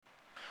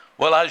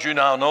Well, as you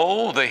now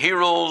know, the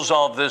heroes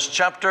of this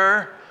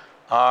chapter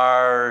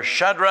are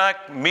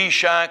Shadrach,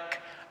 Meshach,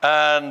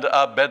 and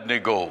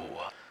Abednego.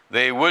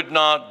 They would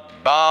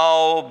not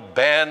bow,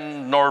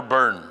 bend, nor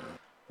burn.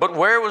 But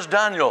where was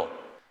Daniel?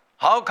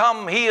 How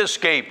come he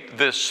escaped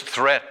this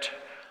threat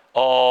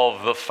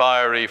of the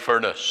fiery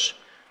furnace?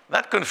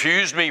 That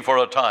confused me for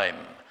a time,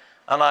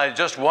 and I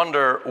just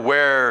wonder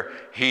where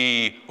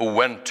he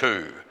went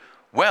to.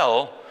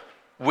 Well,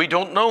 we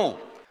don't know.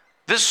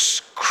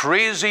 This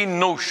crazy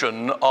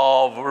notion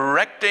of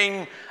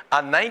erecting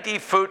a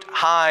 90-foot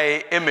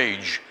high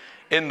image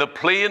in the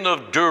plain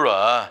of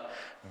Dura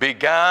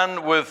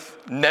began with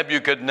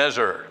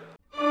Nebuchadnezzar.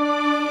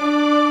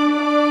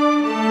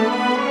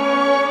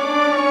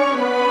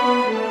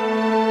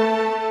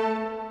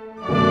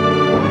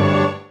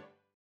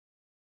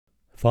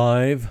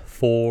 Five,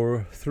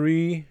 four,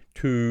 three,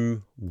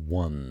 two,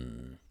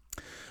 one.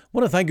 I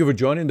want to thank you for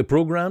joining the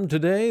program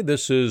today.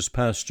 This is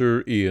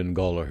Pastor Ian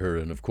Gallagher,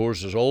 and of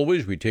course, as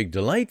always, we take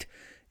delight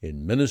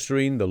in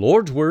ministering the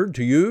Lord's Word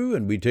to you,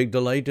 and we take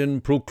delight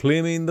in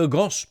proclaiming the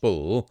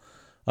gospel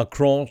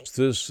across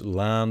this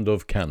land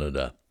of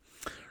Canada.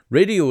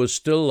 Radio is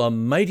still a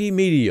mighty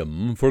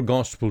medium for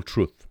gospel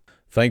truth.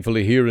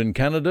 Thankfully, here in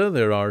Canada,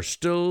 there are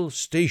still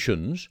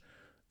stations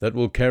that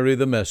will carry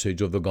the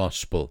message of the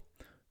gospel.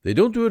 They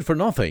don't do it for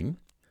nothing.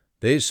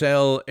 They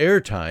sell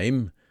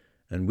airtime,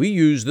 and we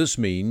use this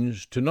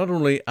means to not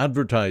only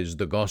advertise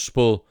the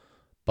gospel,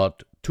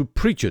 but to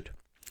preach it.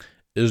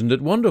 Isn't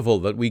it wonderful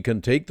that we can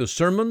take the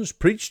sermons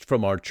preached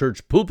from our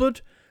church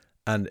pulpit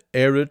and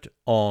air it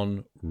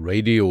on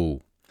radio?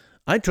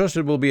 I trust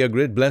it will be a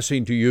great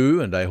blessing to you,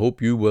 and I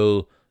hope you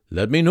will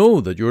let me know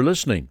that you're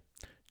listening.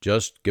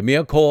 Just give me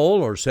a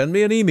call or send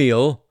me an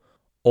email.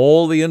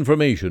 All the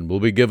information will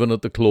be given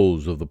at the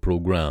close of the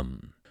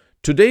program.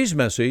 Today's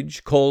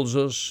message calls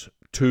us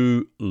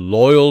to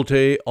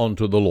loyalty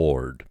unto the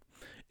Lord.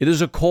 It is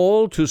a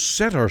call to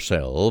set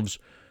ourselves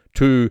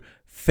to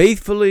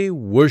faithfully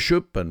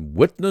worship and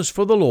witness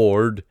for the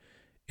Lord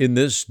in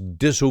this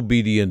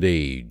disobedient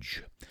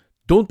age.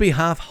 Don't be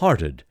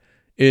half-hearted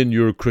in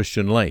your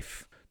Christian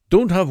life.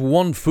 Don't have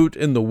one foot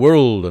in the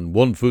world and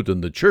one foot in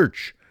the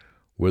church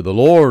where the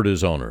Lord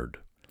is honored.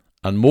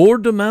 And more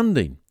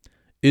demanding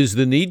is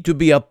the need to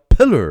be a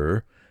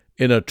pillar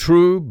in a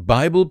true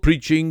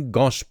Bible-preaching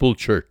gospel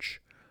church.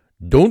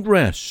 Don't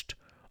rest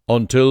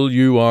until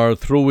you are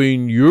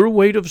throwing your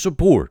weight of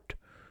support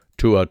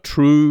to a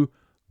true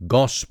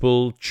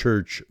gospel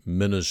church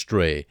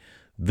ministry.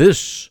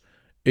 This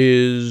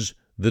is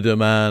the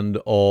demand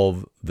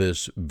of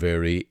this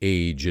very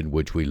age in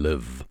which we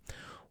live.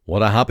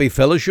 What a happy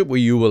fellowship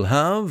you will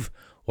have.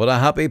 What a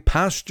happy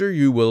pastor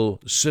you will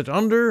sit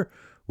under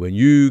when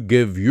you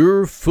give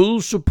your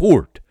full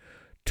support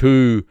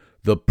to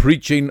the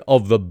preaching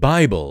of the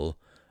Bible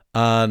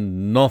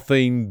and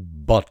nothing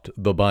but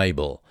the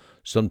Bible.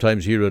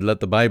 Sometimes here at Let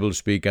the Bible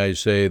Speak, I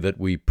say that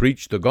we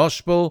preach the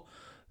gospel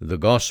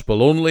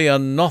only,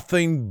 and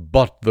nothing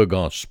but the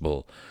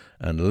gospel.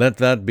 And let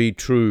that be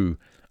true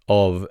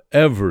of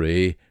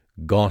every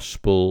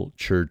gospel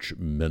church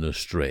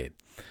ministry.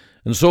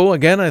 And so,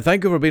 again, I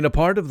thank you for being a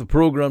part of the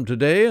program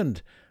today,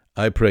 and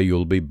I pray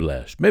you'll be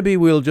blessed. Maybe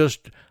we'll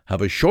just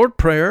have a short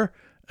prayer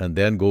and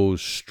then go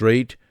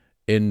straight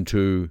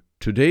into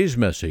today's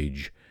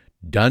message,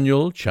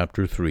 Daniel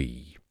chapter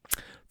 3.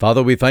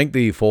 Father, we thank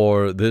Thee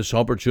for this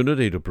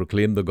opportunity to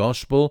proclaim the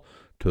gospel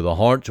to the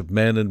hearts of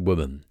men and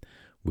women.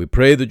 We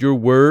pray that Your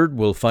word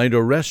will find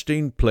a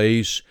resting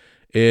place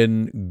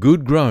in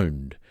good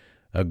ground,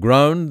 a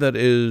ground that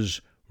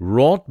is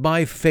wrought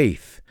by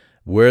faith,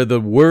 where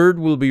the word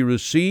will be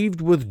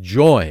received with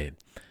joy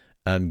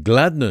and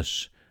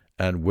gladness,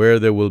 and where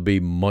there will be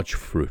much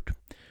fruit.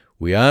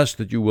 We ask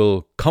that You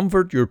will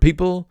comfort Your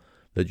people,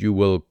 that You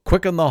will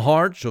quicken the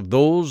hearts of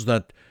those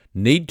that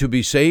need to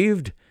be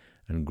saved,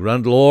 and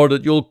grant, Lord,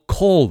 that You'll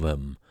call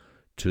them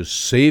to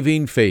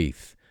saving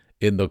faith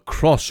in the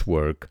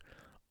crosswork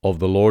of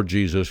the Lord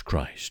Jesus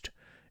Christ.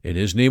 In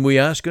His name we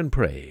ask and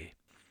pray.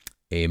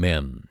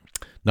 Amen.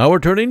 Now we're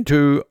turning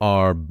to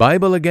our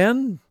Bible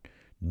again,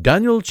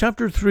 Daniel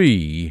chapter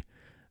 3,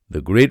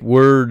 the great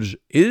words,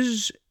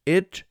 Is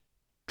it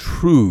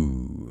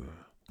true?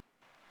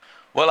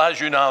 Well, as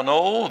you now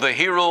know, the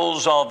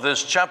heroes of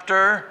this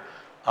chapter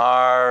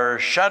are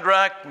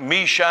Shadrach,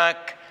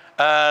 Meshach,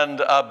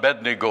 and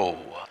Abednego.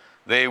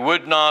 They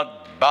would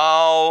not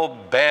bow,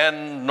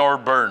 bend, nor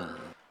burn.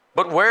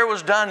 But where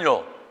was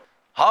Daniel?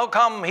 How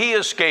come he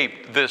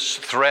escaped this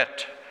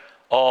threat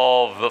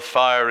of the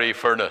fiery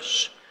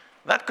furnace?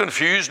 That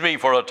confused me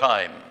for a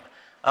time,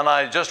 and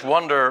I just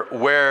wonder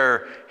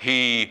where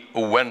he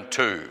went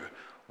to.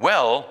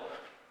 Well,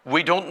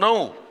 we don't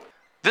know.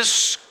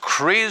 This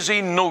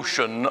crazy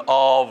notion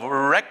of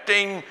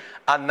erecting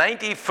a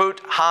 90-foot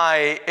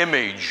high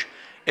image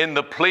in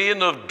the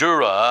plain of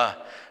Dura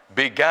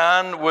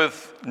began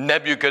with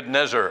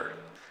Nebuchadnezzar.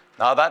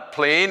 Now, that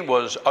plain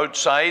was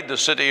outside the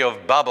city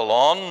of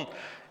Babylon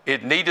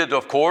It needed,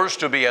 of course,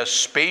 to be a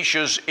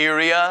spacious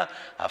area,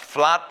 a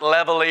flat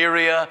level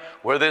area,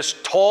 where this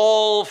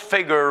tall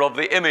figure of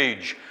the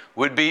image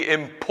would be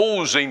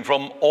imposing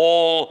from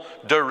all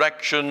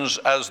directions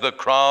as the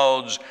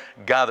crowds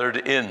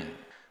gathered in.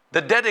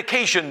 The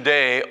dedication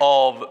day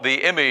of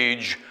the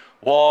image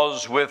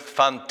was with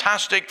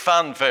fantastic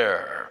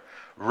fanfare.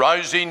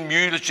 Rousing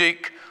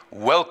music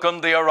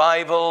welcomed the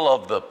arrival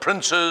of the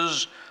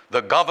princes,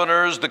 the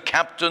governors, the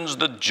captains,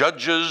 the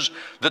judges,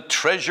 the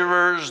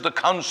treasurers, the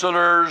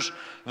counselors,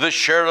 the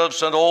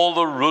sheriffs, and all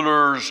the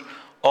rulers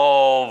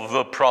of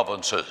the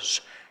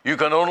provinces. You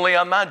can only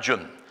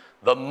imagine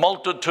the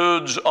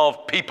multitudes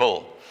of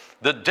people,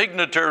 the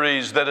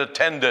dignitaries that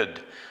attended,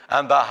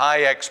 and the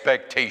high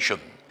expectation.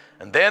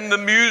 And then the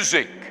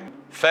music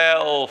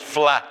fell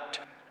flat,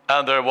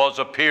 and there was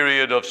a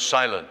period of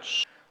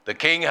silence. The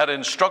king had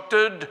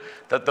instructed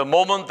that the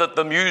moment that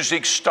the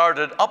music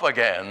started up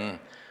again,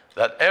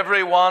 that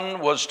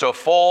everyone was to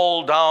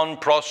fall down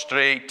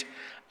prostrate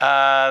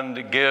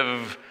and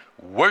give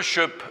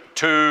worship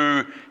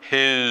to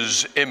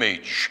his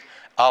image,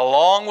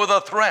 along with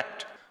a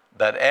threat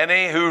that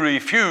any who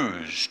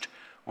refused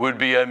would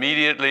be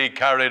immediately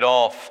carried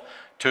off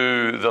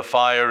to the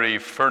fiery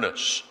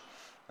furnace.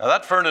 Now,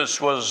 that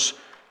furnace was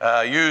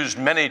used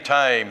many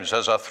times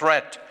as a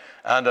threat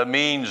and a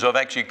means of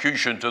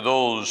execution to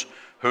those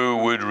who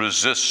would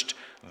resist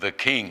the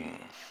king.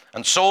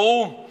 And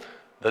so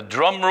the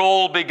drum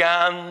roll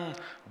began,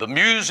 the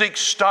music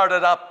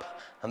started up,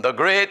 and the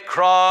great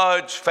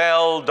crowds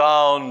fell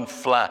down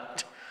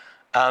flat.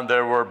 And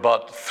there were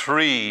but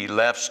three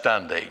left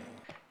standing: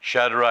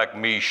 Shadrach,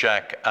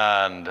 Meshach,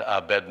 and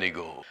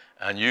Abednego.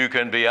 And you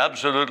can be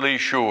absolutely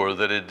sure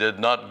that it did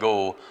not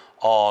go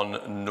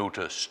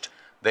unnoticed.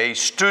 They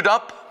stood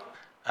up,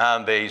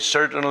 and they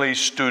certainly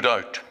stood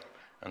out.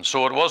 And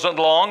so it wasn't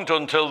long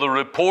until the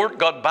report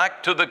got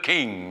back to the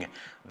king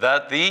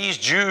that these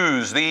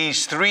Jews,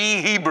 these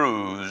three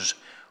Hebrews,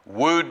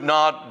 would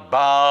not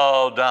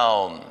bow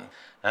down.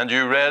 And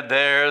you read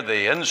there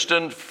the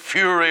instant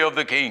fury of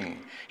the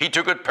king. He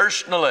took it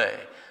personally.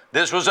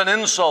 This was an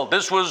insult.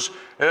 This was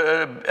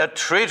a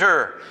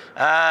traitor,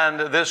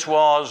 and this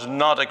was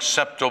not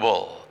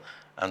acceptable.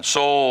 And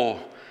so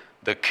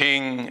the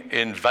king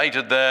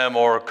invited them,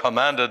 or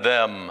commanded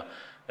them,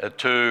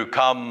 to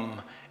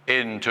come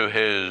into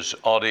his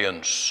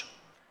audience.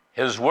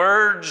 His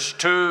words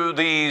to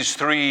these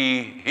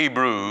three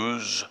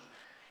Hebrews,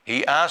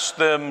 he asked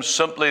them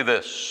simply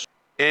this: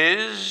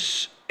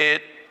 is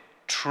it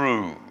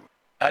true?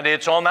 And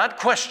it's on that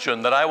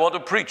question that I want to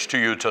preach to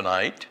you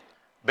tonight,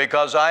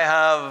 because I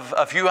have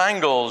a few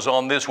angles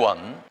on this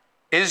one.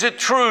 Is it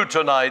true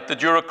tonight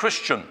that you're a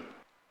Christian?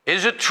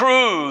 Is it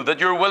true that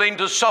you're willing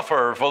to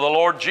suffer for the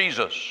Lord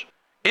Jesus?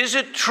 Is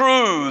it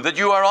true that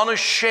you are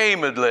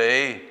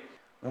unashamedly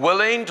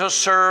willing to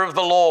serve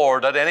the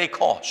Lord at any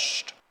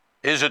cost?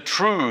 Is it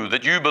true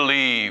that you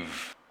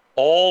believe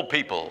all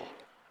people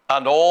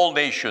and all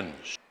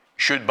nations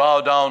should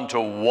bow down to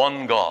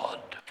one God?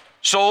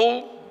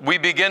 So we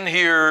begin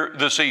here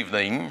this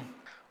evening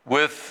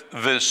with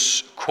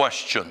this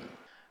question.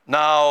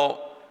 Now,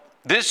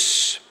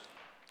 this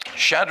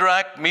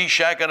Shadrach,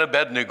 Meshach, and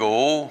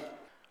Abednego,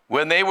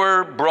 when they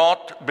were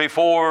brought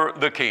before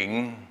the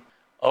king,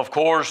 of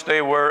course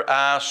they were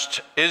asked,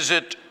 is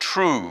it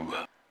true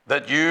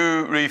that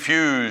you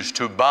refuse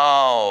to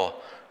bow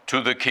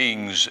to the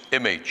king's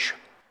image?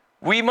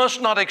 We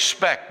must not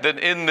expect that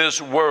in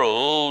this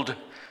world,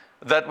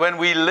 that when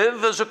we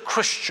live as a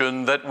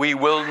Christian, that we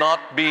will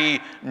not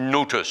be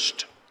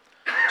noticed.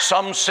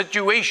 Some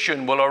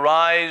situation will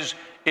arise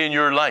in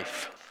your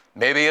life,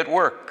 maybe at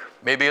work,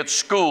 maybe at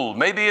school,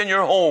 maybe in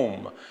your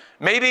home,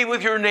 maybe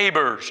with your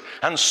neighbors,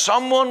 and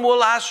someone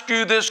will ask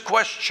you this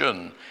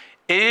question: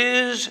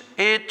 is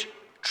it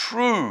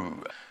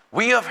true?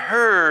 We have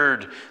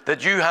heard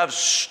that you have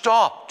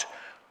stopped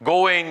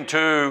going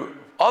to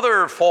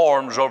other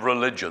forms of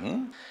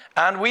religion,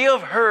 and we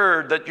have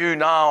heard that you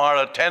now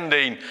are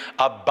attending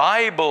a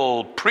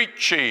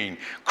Bible-preaching,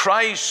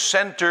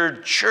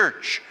 Christ-centered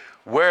church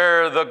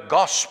where the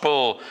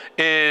gospel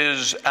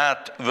is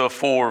at the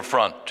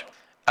forefront.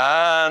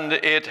 And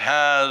it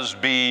has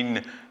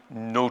been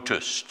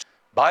noticed.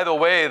 By the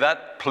way,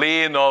 that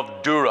plain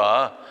of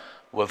Dura,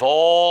 with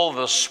all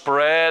the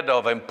spread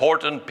of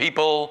important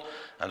people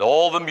and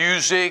all the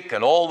music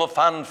and all the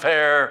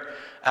fanfare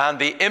and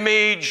the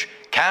image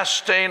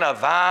casting a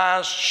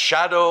vast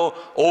shadow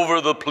over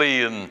the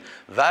plain,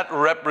 that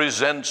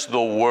represents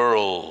the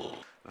world.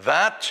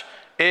 That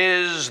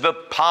is the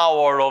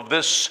power of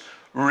this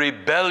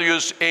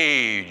rebellious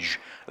age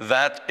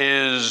that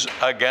is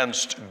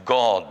against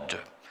God.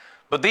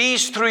 But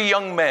these three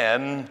young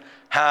men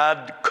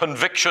had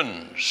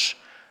convictions.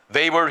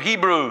 They were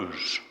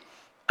Hebrews,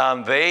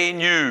 and they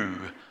knew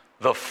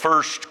the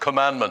first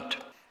commandment: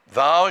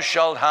 thou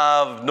shalt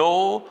have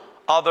no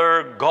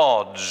other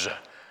gods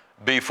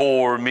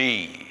before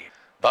me.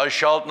 Thou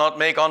shalt not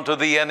make unto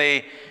thee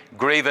any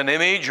graven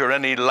image or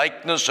any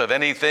likeness of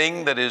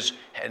anything that is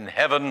in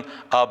heaven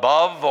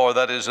above, or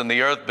that is in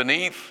the earth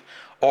beneath,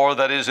 or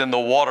that is in the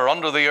water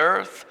under the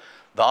earth.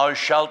 Thou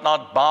shalt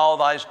not bow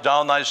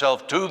down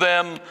thyself to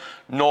them,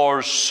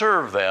 nor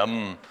serve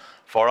them.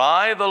 For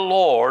I, the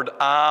Lord,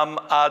 am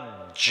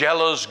a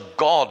jealous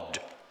God.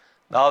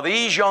 Now,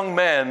 these young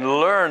men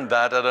learned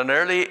that at an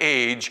early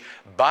age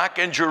back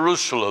in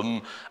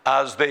Jerusalem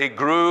as they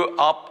grew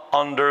up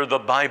under the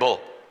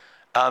Bible.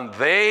 And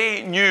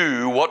they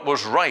knew what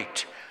was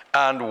right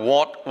and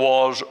what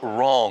was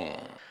wrong.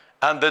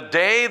 And the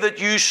day that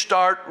you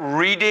start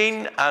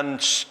reading and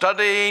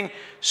studying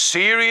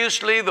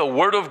seriously the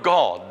Word of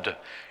God,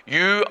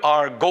 you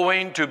are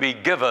going to be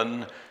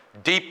given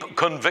deep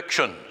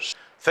convictions,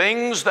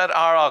 things that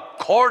are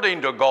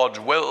according to God's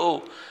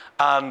will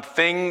and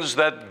things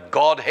that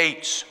God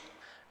hates.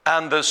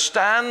 And the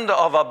stand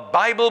of a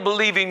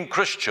Bible-believing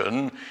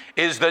Christian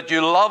is that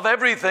you love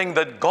everything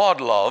that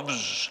God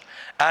loves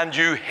and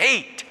you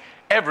hate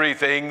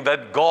everything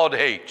that God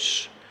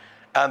hates.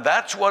 And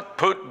that's what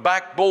put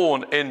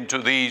backbone into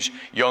these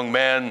young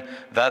men,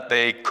 that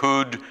they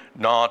could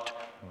not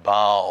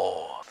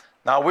bow.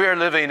 Now, we're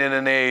living in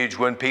an age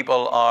when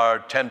people are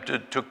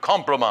tempted to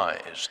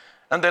compromise,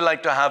 and they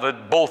like to have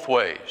it both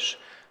ways.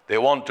 They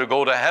want to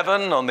go to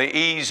heaven on the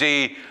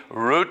easy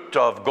route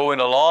of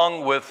going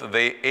along with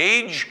the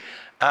age,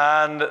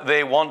 and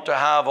they want to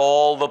have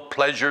all the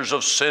pleasures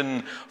of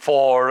sin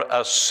for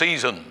a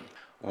season.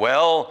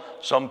 Well,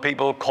 some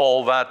people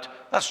call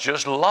that's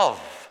just love.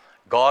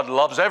 God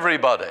loves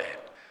everybody.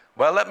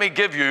 Well, let me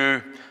give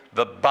you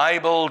the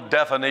Bible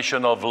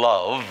definition of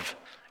love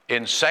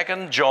in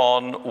 2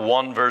 John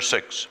 1 verse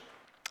 6.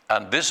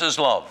 And this is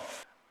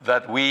love,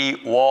 that we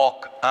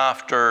walk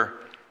after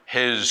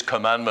his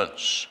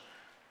commandments.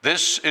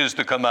 This is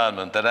the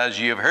commandment, that as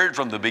ye have heard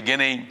from the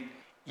beginning,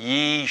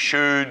 ye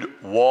should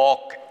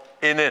walk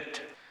in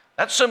it.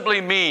 That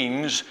simply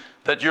means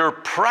that your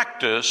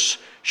practice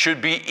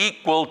should be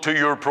equal to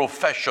your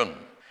profession.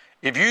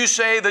 If you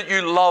say that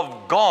you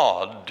love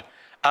God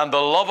and the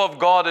love of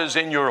God is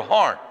in your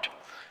heart,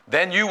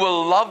 then you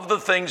will love the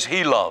things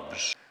he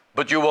loves,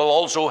 but you will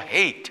also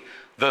hate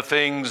the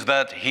things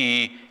that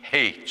he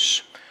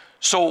hates.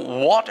 So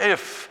what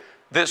if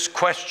this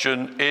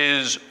question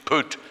is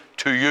put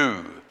to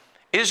you?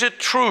 Is it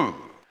true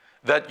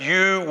that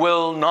you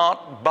will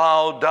not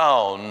bow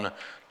down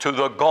to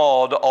the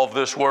God of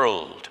this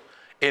world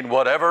in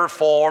whatever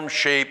form,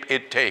 shape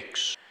it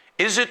takes?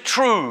 Is it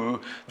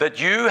true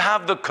that you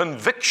have the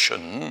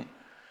conviction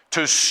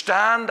to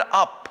stand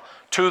up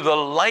to the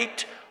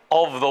light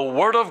of the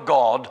Word of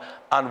God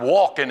and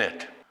walk in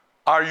it?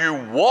 Are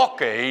you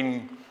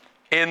walking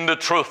in the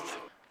truth?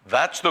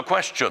 That's the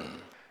question.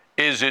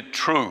 Is it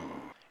true?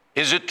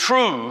 Is it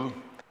true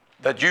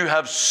that you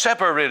have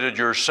separated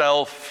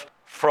yourself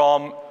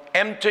from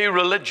empty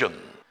religion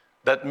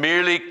that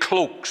merely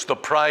cloaks the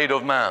pride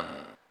of man?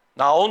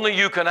 Now, only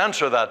you can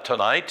answer that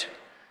tonight.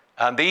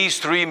 And these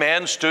three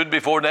men stood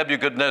before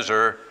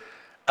Nebuchadnezzar,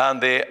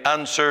 and they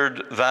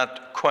answered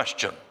that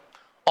question.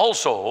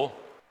 Also,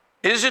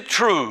 is it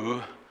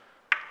true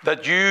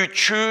that you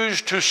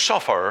choose to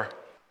suffer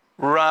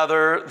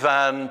rather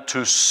than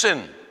to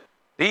sin?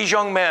 These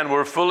young men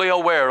were fully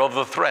aware of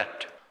the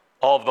threat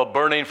of the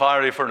burning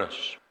fiery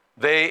furnace.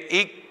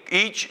 They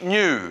each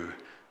knew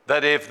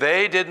that if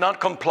they did not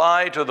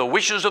comply to the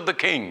wishes of the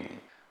king,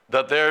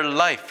 that their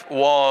life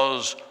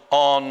was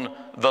on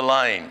the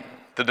line.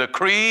 The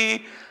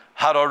decree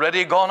had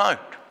already gone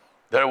out.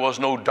 There was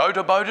no doubt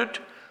about it.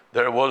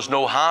 There was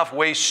no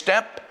halfway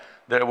step.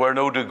 There were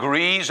no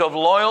degrees of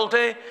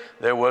loyalty.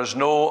 There was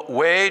no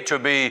way to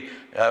be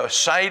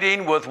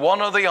siding with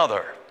one or the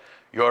other.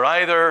 You're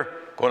either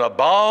going to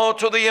bow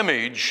to the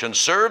image and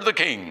serve the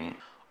king,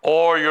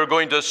 or you're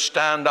going to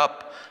stand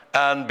up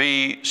and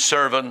be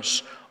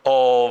servants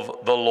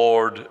of the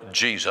Lord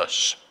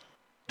Jesus.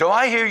 Do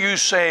I hear you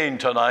saying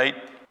tonight,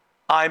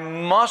 I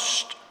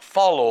must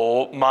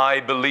follow my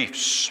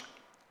beliefs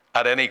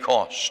at any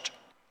cost?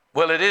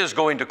 Well, it is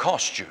going to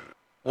cost you.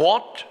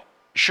 What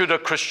should a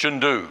Christian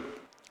do?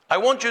 I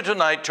want you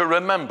tonight to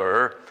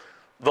remember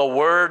the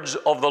words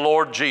of the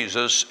Lord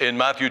Jesus in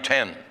Matthew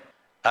 10.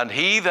 And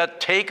he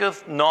that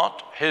taketh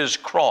not his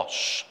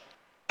cross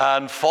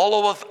and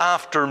followeth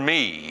after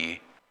me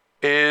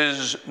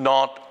is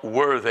not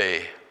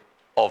worthy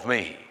of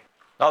me.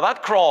 Now,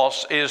 that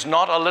cross is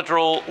not a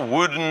literal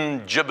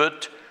wooden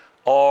gibbet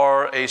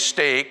or a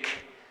stake.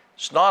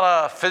 It's not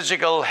a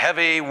physical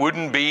heavy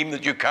wooden beam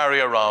that you carry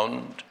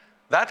around.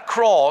 That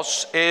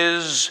cross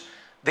is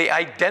the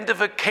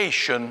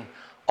identification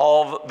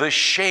of the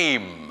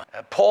shame.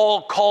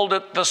 Paul called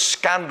it the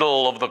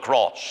scandal of the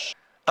cross.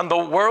 And the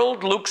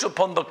world looks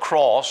upon the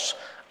cross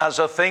as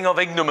a thing of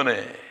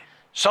ignominy,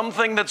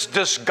 something that's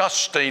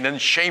disgusting and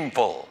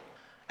shameful.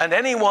 And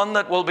anyone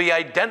that will be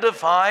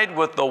identified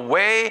with the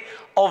way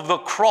of the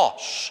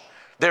cross,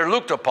 they're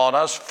looked upon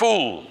as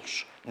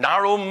fools,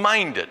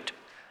 narrow-minded,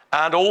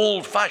 and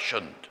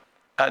old-fashioned.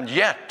 And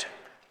yet,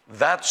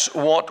 that's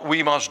what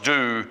we must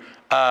do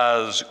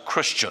as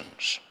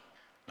Christians.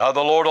 Now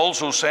the Lord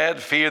also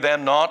said, fear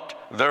them not,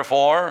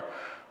 therefore,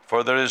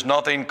 for there is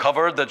nothing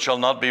covered that shall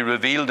not be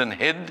revealed, and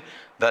hid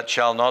that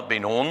shall not be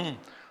known.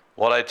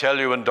 What I tell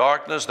you in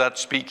darkness, that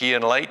speak ye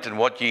in light, and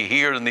what ye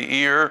hear in the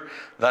ear,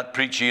 that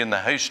preach ye in the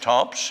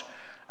housetops.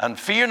 And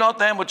fear not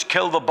them which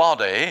kill the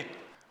body,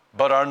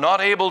 but are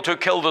not able to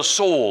kill the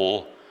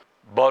soul,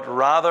 but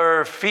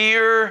rather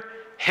fear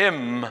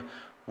him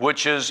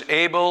which is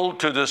able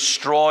to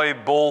destroy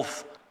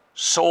both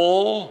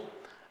soul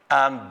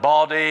and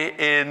body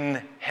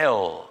in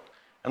hell.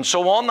 And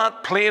so on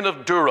that plain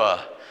of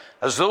Dura,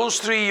 as those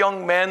three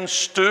young men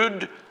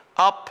stood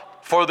up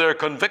for their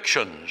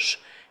convictions,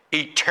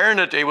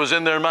 eternity was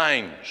in their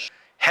minds.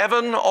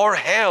 Heaven or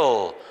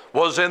hell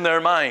was in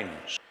their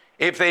minds.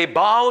 If they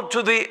bowed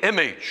to the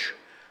image,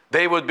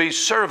 they would be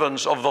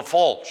servants of the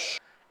false.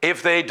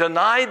 If they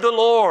denied the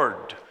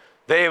Lord,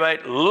 they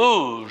might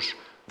lose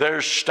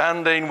their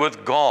standing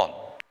with God.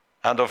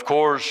 And of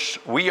course,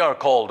 we are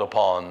called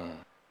upon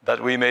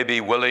that we may be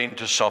willing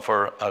to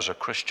suffer as a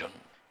Christian.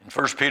 In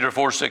 1 Peter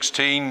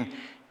 4:16,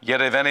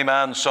 yet if any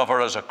man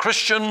suffer as a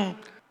Christian,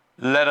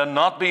 let him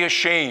not be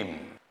ashamed,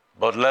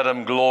 but let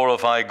him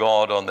glorify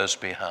God on this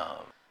behalf.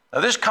 Now,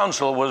 this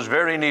counsel was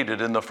very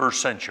needed in the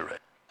first century.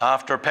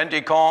 After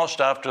Pentecost,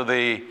 after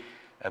the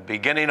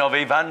beginning of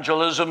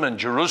evangelism in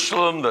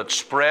Jerusalem that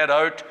spread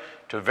out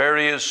to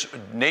various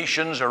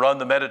nations around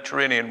the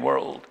Mediterranean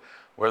world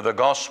where the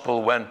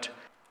gospel went,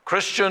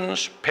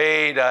 Christians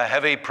paid a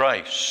heavy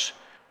price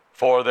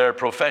for their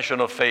profession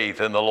of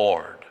faith in the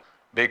Lord,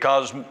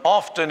 because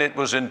often it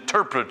was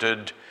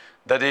interpreted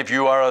that if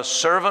you are a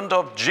servant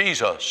of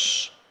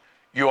Jesus,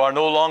 you are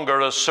no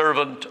longer a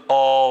servant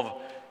of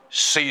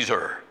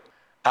Caesar.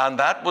 And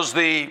that was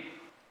the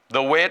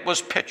way it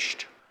was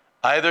pitched.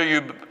 Either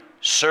you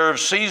serve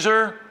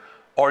Caesar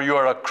or you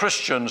are a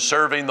Christian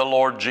serving the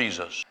Lord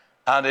Jesus.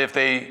 And if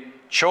they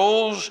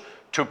chose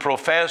to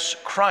profess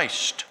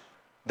Christ,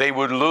 they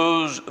would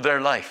lose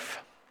their life.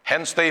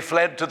 Hence they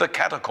fled to the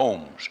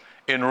catacombs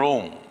in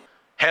Rome.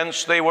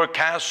 Hence they were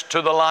cast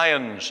to the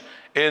lions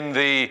in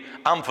the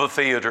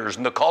amphitheaters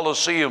and the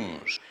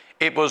colosseums.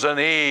 It was an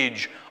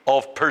age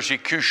of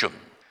persecution.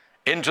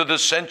 Into the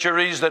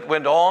centuries that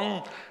went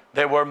on,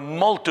 there were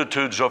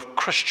multitudes of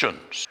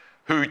Christians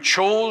who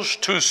chose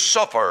to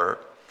suffer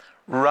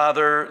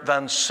rather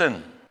than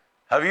sin.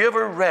 Have you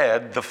ever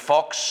read the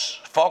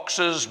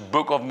Fox's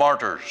Book of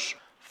Martyrs?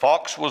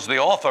 Fox was the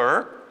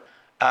author,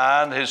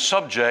 and his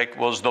subject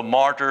was the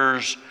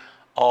martyrs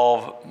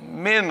of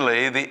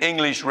mainly the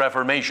English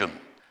Reformation.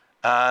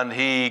 And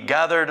he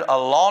gathered a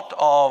lot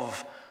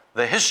of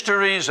the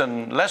histories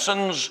and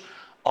lessons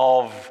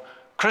of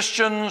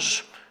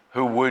Christians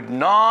who would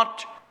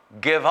not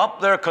give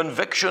up their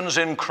convictions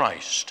in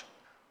Christ,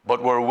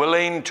 but were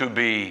willing to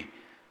be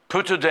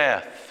put to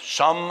death,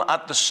 some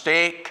at the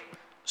stake,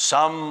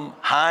 some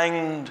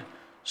hanged,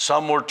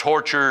 some were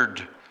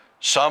tortured,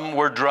 some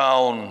were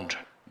drowned,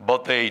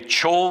 but they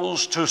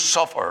chose to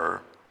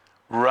suffer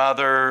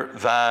rather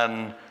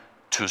than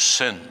to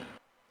sin.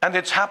 And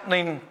it's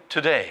happening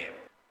today.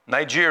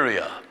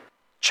 Nigeria,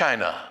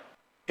 China.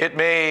 It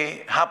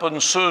may happen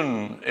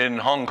soon in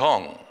Hong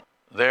Kong.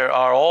 There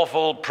are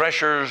awful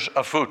pressures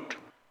afoot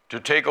to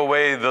take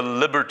away the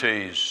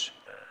liberties,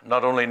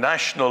 not only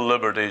national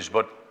liberties,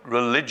 but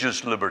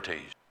religious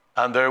liberties.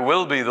 And there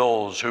will be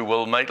those who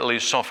will mightily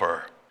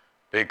suffer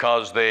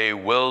because they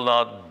will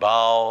not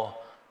bow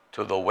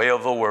to the way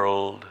of the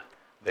world.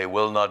 They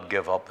will not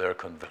give up their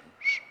convictions.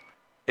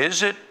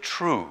 Is it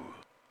true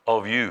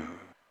of you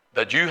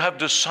that you have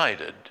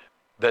decided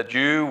that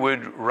you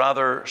would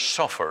rather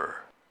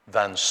suffer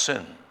than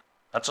sin?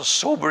 That's a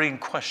sobering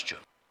question.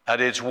 And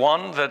it's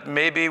one that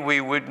maybe we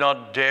would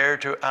not dare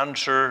to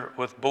answer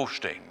with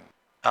boasting.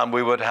 And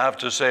we would have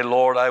to say,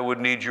 Lord, I would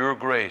need your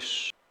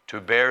grace to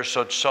bear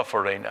such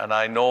suffering, and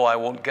I know I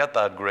won't get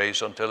that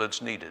grace until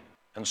it's needed.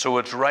 And so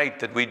it's right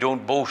that we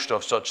don't boast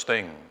of such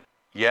things.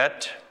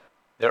 Yet,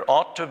 there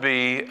ought to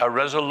be a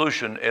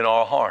resolution in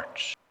our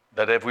hearts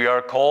that if we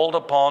are called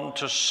upon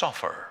to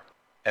suffer,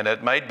 and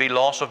it might be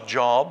loss of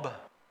job,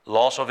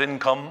 loss of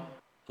income,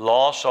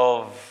 loss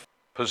of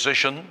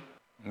position,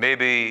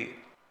 maybe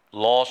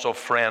loss of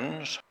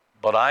friends,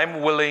 but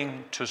I'm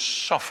willing to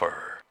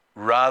suffer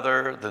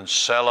rather than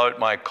sell out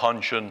my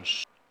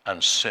conscience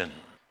and sin.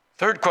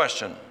 Third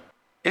question,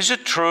 is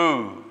it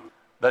true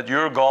that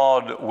your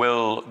God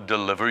will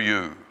deliver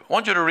you? I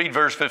want you to read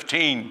verse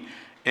 15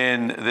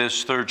 in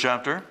this third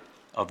chapter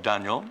of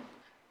Daniel.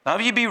 Now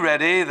ye be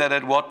ready that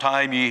at what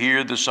time ye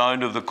hear the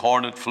sound of the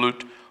cornet,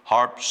 flute,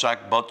 harp,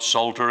 sackbut,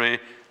 psaltery,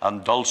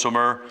 and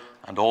dulcimer,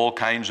 and all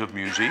kinds of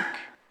music,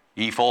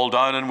 ye fall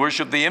down and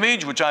worship the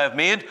image which I have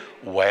made.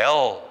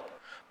 Well,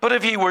 but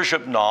if ye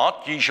worship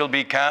not, ye shall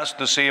be cast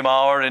the same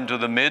hour into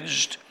the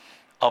midst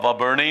of a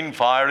burning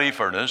fiery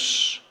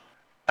furnace.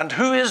 And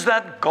who is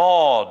that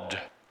God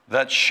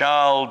that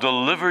shall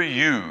deliver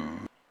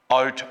you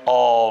out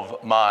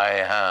of my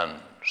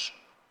hands?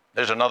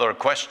 There's another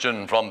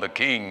question from the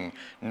king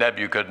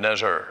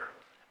Nebuchadnezzar.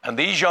 And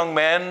these young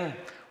men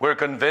were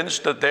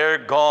convinced that their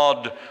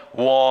God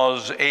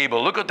was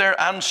able. Look at their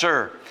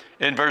answer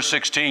in verse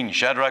 16.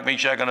 Shadrach,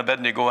 Meshach, and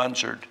Abednego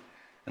answered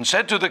and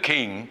said to the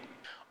king,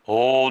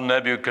 O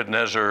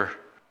Nebuchadnezzar,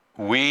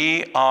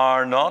 we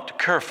are not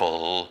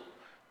careful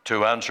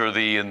to answer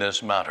thee in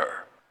this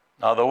matter.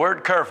 Now, the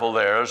word careful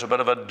there is a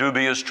bit of a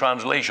dubious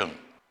translation.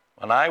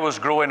 When I was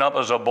growing up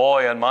as a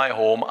boy in my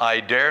home, I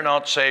dare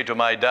not say to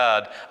my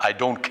dad, I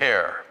don't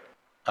care.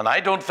 And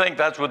I don't think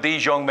that's what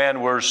these young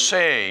men were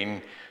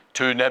saying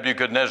to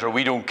Nebuchadnezzar,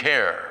 we don't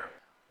care.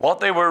 What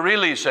they were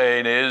really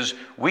saying is,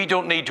 we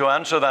don't need to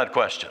answer that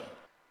question.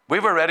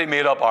 We've already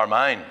made up our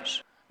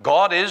minds.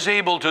 God is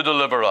able to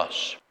deliver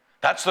us.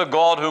 That's the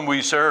God whom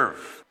we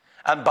serve.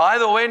 And by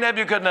the way,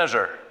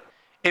 Nebuchadnezzar,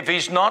 if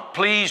he's not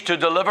pleased to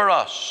deliver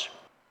us,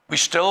 we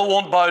still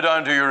won't bow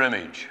down to your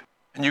image.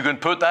 And you can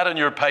put that in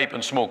your pipe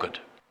and smoke it.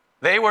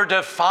 They were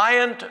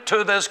defiant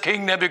to this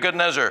King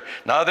Nebuchadnezzar.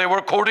 Now, they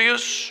were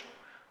courteous.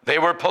 They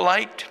were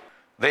polite.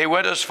 They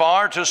went as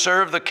far to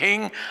serve the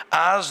king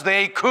as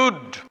they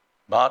could.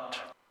 But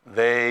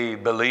they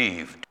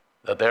believed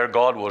that their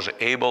God was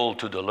able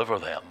to deliver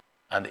them.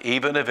 And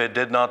even if it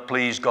did not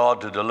please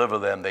God to deliver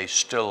them, they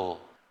still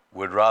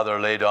would rather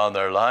lay down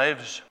their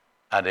lives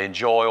and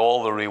enjoy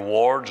all the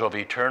rewards of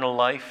eternal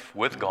life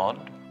with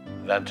God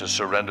than to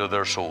surrender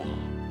their soul.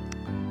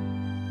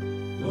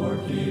 Lord,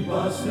 keep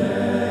us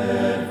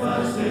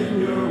steadfast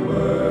in your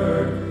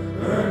word.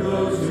 Burn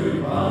those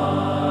who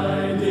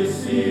by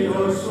deceit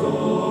or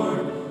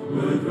sword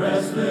would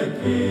wrest the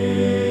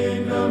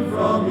kingdom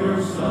from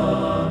your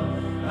Son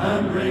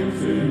and bring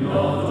to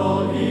naught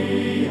all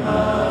he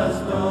has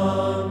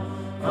done.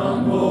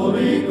 Come,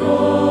 Holy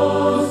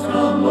Ghost,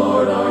 come,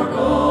 Lord our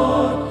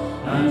God,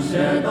 and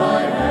shed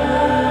thy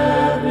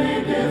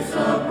heavenly gifts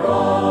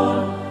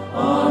abroad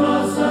on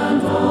us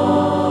and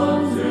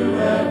on to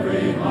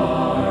every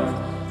heart,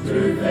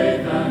 through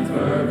faith and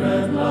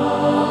fervent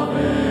love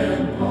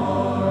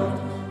impart.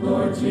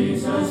 Lord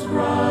Jesus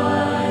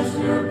Christ,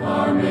 your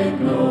power make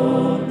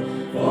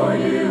known, for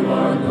you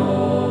are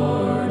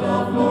Lord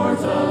of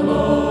lords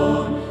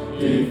alone.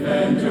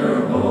 Defend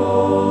your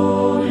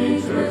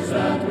holy church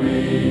that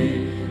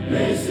we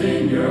may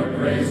sing your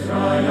praise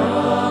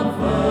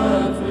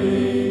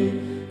triumphantly.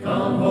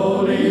 Come,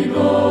 Holy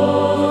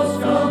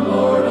Ghost, come,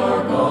 Lord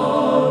our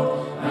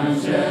God,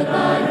 and shed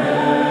thy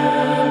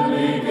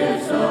heavenly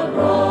gifts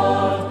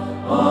abroad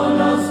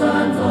on us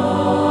and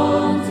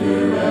on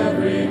to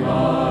every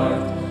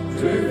heart,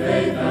 through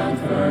faith and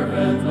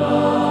fervent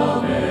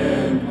love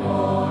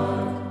impart.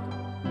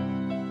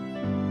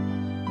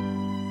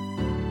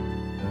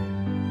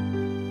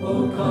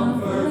 O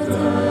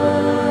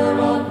Comforter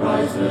of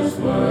priceless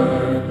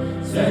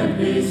word, send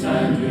peace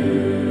and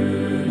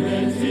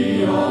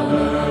unity on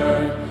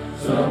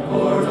earth.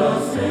 Support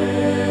us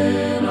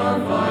in our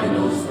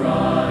final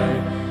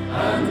strife,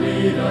 and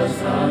lead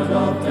us out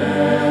of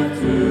death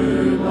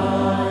to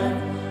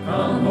life.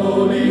 Come,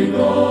 Holy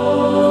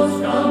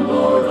Ghost, come,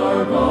 Lord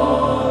our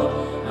God,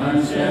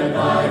 and shed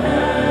thy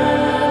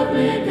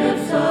heavenly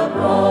gifts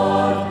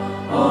abroad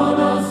on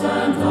us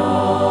and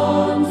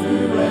on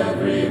to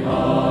every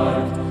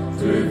heart,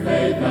 through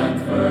faith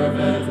and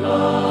fervent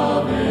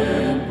love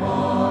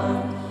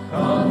impart.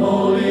 Come,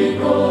 Holy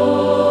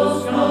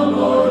Ghost, come,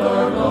 Lord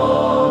our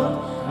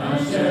God, and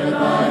shed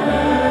thy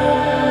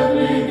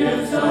heavenly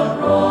gifts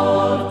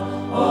abroad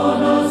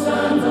on us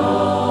and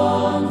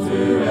on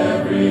to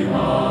every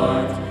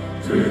heart,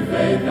 through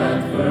faith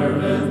and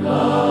fervent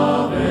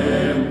love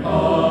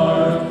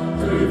impart.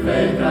 Through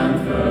faith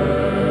and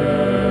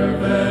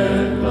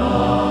fervent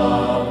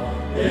love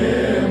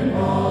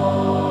impart.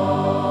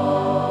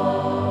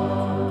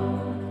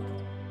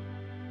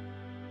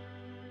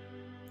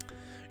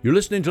 You're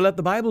listening to Let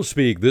the Bible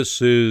Speak.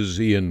 This is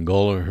Ian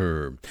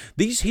Gollaher.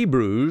 These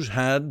Hebrews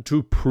had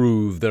to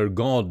prove their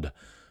God,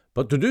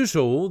 but to do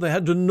so, they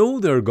had to know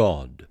their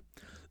God.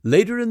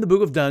 Later in the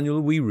book of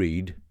Daniel, we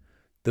read,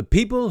 "The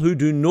people who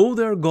do know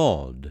their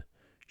God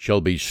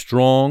shall be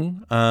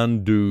strong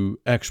and do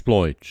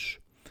exploits."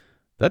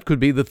 That could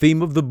be the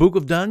theme of the book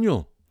of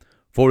Daniel,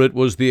 for it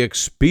was the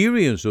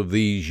experience of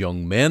these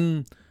young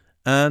men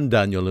and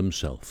Daniel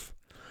himself.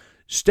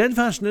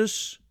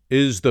 Steadfastness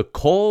is the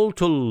call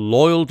to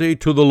loyalty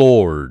to the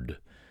Lord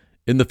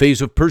in the face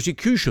of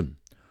persecution,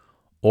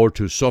 or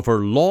to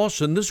suffer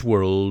loss in this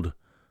world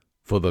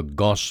for the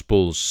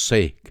gospel's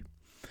sake.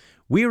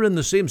 We are in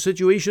the same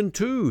situation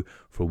too,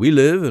 for we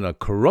live in a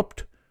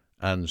corrupt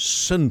and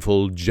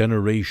sinful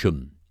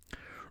generation.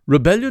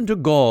 Rebellion to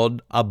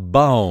God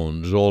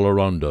abounds all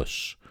around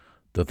us.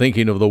 The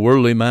thinking of the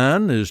worldly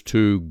man is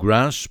to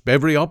grasp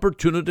every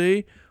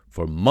opportunity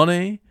for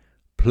money,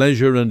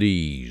 pleasure, and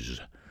ease.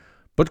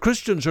 But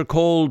Christians are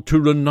called to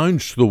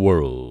renounce the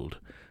world,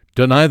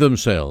 deny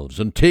themselves,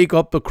 and take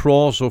up the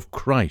cross of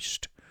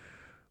Christ.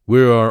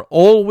 We are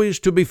always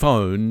to be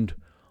found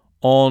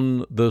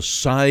on the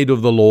side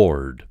of the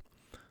Lord.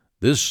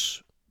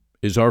 This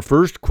is our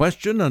first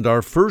question and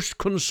our first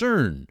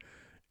concern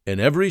in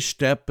every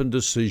step and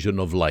decision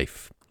of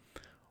life.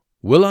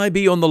 Will I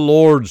be on the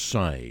Lord's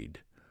side?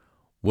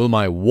 Will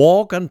my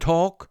walk and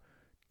talk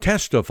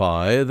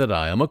testify that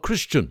I am a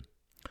Christian?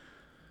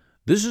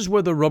 This is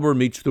where the rubber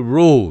meets the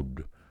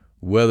road,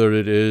 whether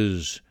it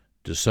is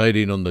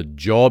deciding on the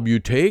job you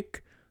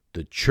take,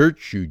 the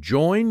church you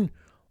join,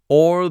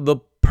 or the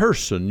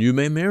person you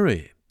may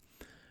marry.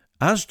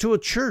 As to a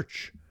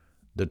church,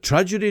 the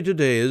tragedy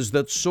today is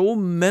that so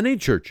many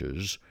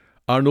churches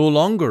are no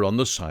longer on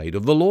the side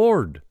of the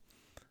Lord.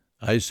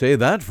 I say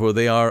that for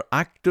they are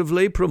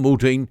actively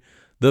promoting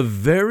the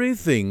very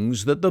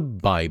things that the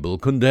Bible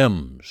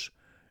condemns.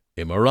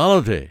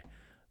 Immorality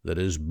that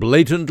is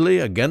blatantly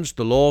against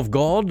the law of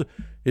God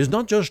is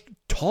not just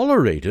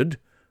tolerated,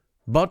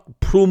 but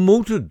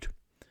promoted.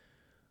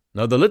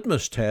 Now, the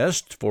litmus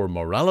test for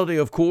morality,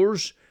 of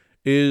course,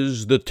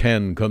 is the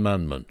 10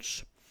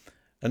 Commandments.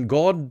 And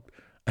God,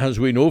 as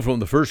we know from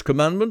the first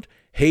commandment,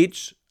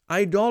 hates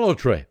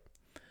idolatry.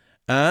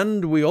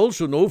 And we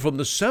also know from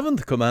the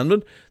 7th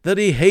commandment that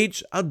he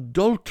hates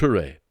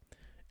adultery,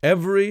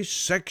 every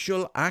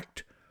sexual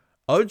act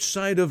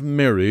outside of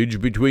marriage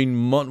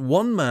between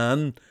one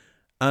man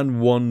and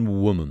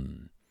one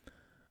woman.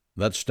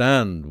 That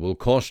stand will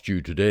cost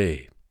you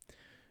today.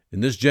 In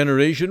this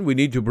generation, we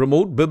need to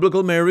promote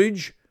biblical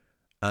marriage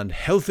and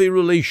healthy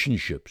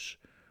relationships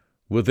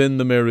within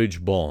the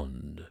marriage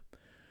bond.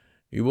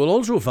 You will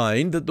also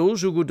find that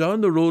those who go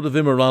down the road of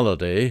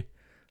immorality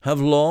have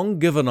long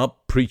given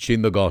up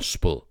preaching the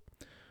gospel.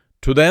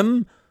 To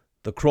them,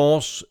 the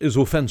cross is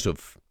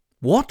offensive.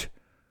 What?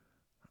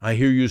 I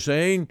hear you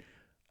saying,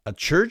 a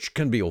church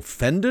can be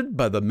offended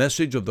by the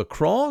message of the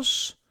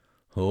cross?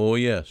 Oh,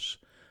 yes.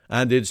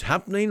 And it's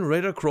happening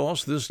right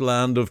across this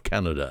land of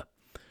Canada.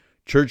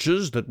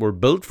 Churches that were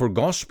built for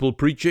gospel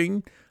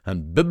preaching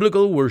and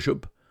biblical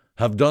worship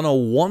have done a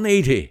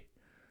 180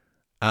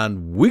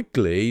 and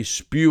weekly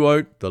spew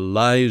out the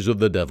lies of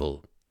the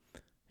devil.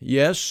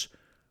 Yes,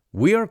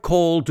 we are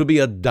called to be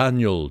a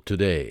Daniel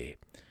today.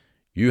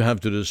 You have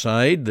to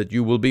decide that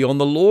you will be on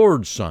the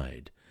Lord's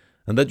side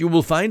and that you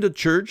will find a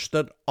church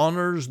that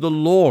honors the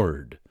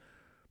Lord,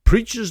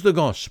 preaches the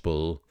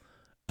gospel,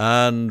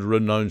 and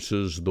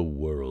renounces the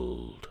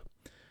world.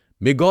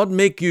 May God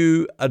make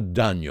you a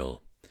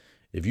Daniel.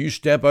 If you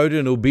step out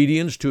in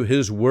obedience to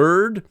his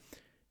word,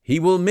 he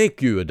will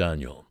make you a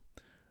Daniel.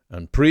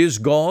 And praise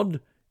God,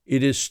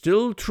 it is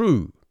still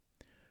true.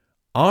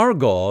 Our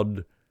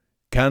God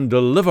can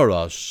deliver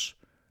us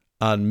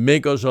and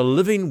make us a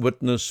living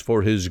witness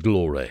for his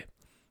glory.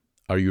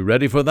 Are you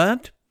ready for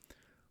that?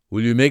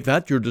 Will you make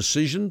that your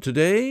decision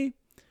today?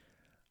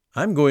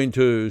 I'm going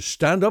to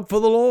stand up for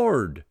the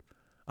Lord.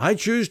 I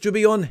choose to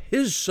be on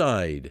his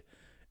side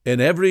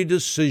in every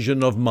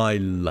decision of my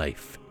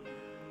life.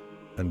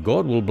 And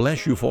God will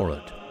bless you for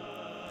it.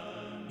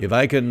 If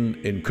I can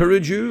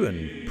encourage you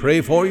and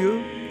pray for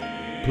you,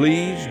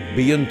 please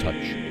be in touch.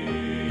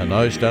 And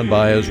now stand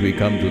by as we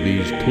come to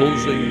these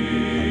closing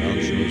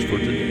announcements for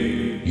today.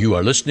 You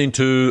are listening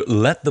to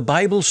Let the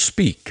Bible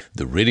Speak,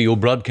 the radio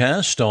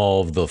broadcast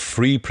of the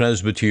Free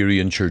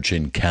Presbyterian Church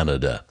in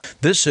Canada.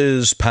 This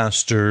is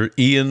Pastor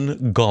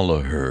Ian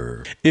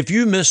Gollaher. If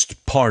you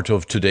missed part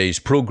of today's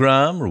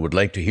program or would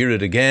like to hear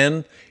it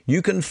again,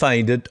 you can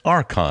find it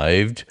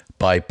archived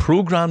by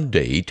program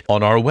date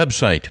on our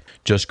website.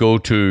 Just go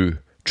to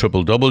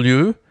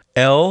www.ltbs.ca,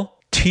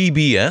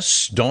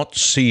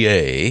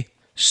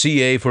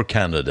 CA for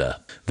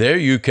Canada. There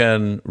you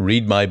can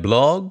read my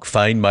blog,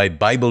 find my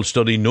Bible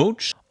study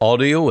notes,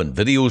 audio and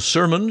video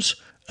sermons,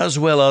 as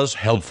well as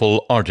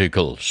helpful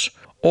articles.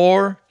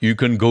 Or you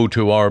can go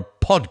to our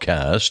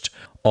podcast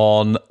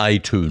on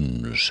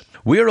iTunes.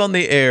 We're on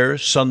the air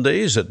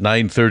Sundays at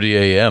 9:30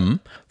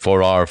 a.m.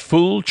 for our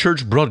full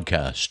church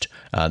broadcast,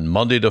 and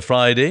Monday to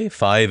Friday,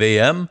 5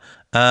 a.m.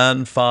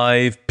 and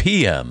 5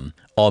 p.m.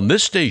 on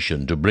this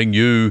station to bring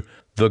you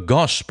the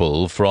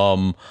gospel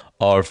from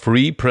our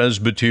Free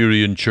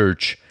Presbyterian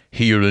Church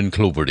here in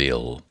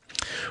Cloverdale.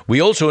 We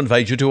also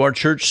invite you to our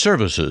church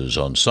services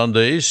on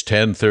Sundays,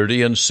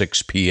 10:30 and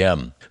 6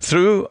 p.m.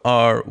 Through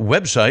our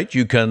website,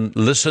 you can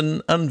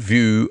listen and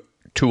view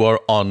to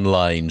our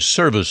online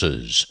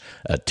services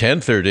at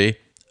 10:30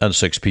 and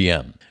 6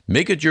 p.m.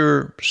 Make it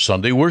your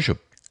Sunday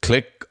worship.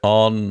 Click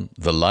on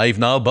the Live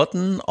Now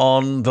button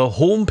on the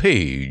home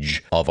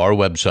page of our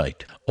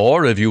website.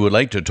 Or if you would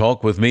like to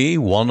talk with me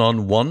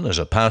one-on-one as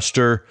a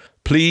pastor,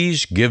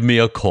 please give me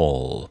a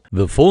call.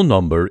 The phone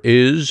number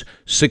is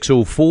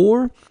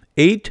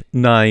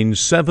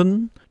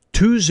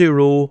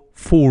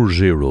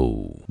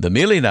 604-897-2040. The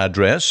mailing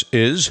address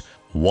is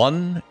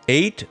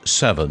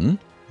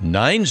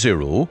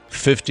 18790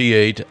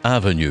 58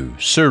 Avenue,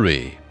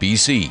 Surrey,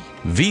 BC,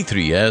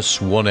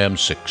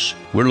 V3S1M6.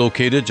 We're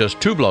located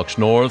just 2 blocks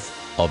north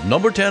of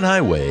number 10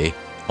 Highway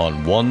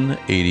on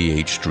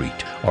 188th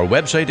Street. Our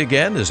website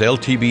again is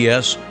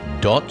ltbs.ca.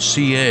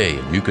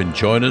 You can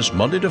join us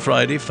Monday to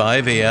Friday,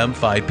 5 a.m.,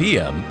 5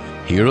 p.m.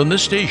 here on the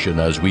station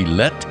as we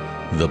let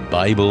the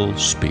Bible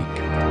speak.